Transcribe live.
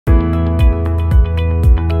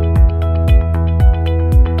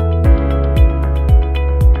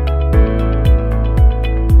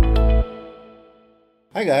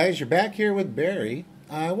Hi guys, you're back here with Barry.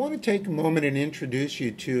 I want to take a moment and introduce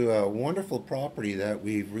you to a wonderful property that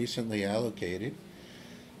we've recently allocated.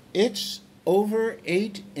 It's over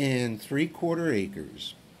 8 3/4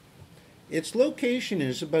 acres. Its location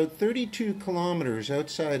is about 32 kilometers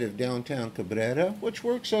outside of downtown Cabrera, which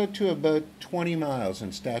works out to about 20 miles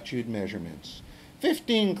in statute measurements.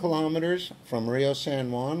 15 kilometers from Rio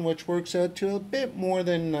San Juan, which works out to a bit more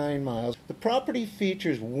than 9 miles. The property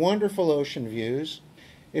features wonderful ocean views.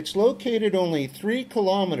 It's located only 3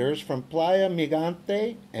 kilometers from Playa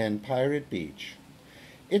Magante and Pirate Beach.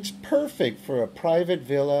 It's perfect for a private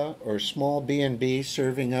villa or small B&B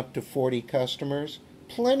serving up to 40 customers.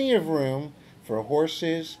 Plenty of room for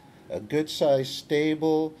horses, a good-sized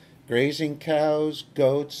stable, grazing cows,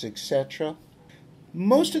 goats, etc.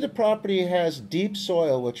 Most of the property has deep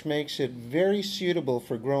soil, which makes it very suitable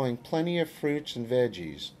for growing plenty of fruits and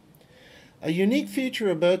veggies. A unique feature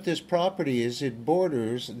about this property is it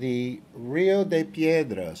borders the Rio de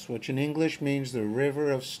Piedras, which in English means the River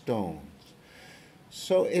of Stones.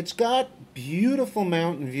 So it's got beautiful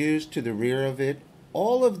mountain views to the rear of it.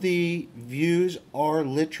 All of the views are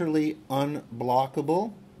literally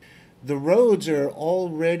unblockable. The roads are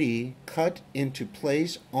already cut into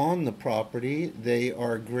place on the property. They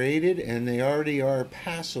are graded and they already are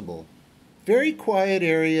passable. Very quiet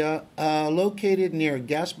area, located near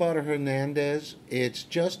Gaspar Hernandez. It's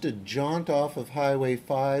just a jaunt off of Highway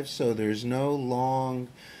 5, so there's no long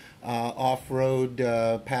off-road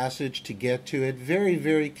passage to get to it. Very,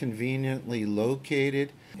 very conveniently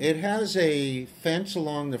located. It has a fence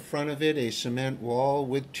along the front of it, a cement wall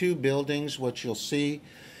with 2 buildings, which you'll see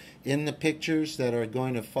in the pictures that are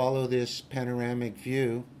going to follow this panoramic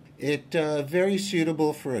view. It very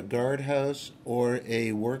suitable for a guardhouse or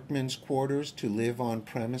a workman's quarters to live on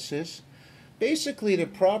premises. Basically, the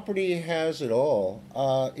property has it all.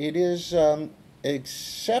 It is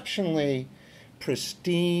exceptionally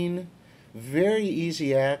pristine, very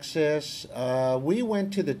easy access. We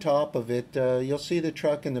went to the top of it. You'll see the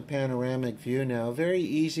truck in the panoramic view now. Very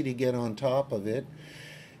easy to get on top of it.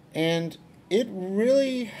 And it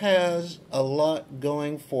really has a lot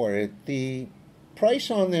going for it. The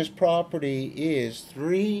price on this property is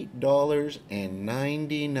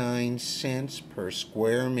 $3.99 per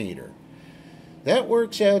square meter. That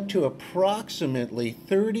works out to approximately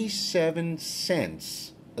 37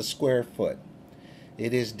 cents a square foot.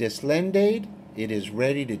 It is deslinded. It is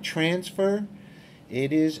ready to transfer.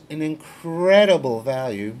 It is an incredible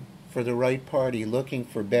value for the right party looking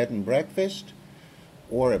for bed and breakfast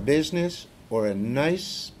or a business or a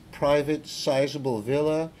nice private sizable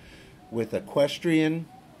villa with equestrian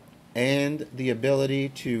and the ability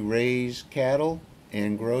to raise cattle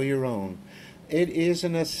and grow your own. It is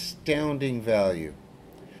an astounding value.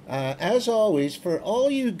 As always, for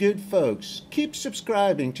all you good folks, keep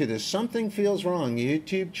subscribing to the Something Feels Wrong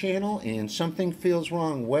YouTube channel and Something Feels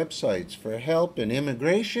Wrong websites for help in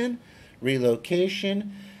immigration,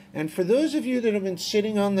 relocation, and for those of you that have been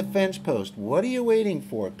sitting on the fence post, what are you waiting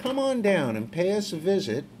for? Come on down and pay us a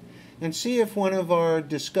visit and see if one of our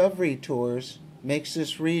discovery tours makes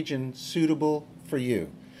this region suitable for you.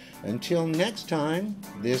 Until next time,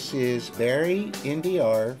 this is Barry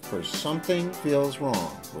NDR for Something Feels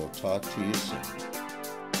Wrong. We'll talk to you soon.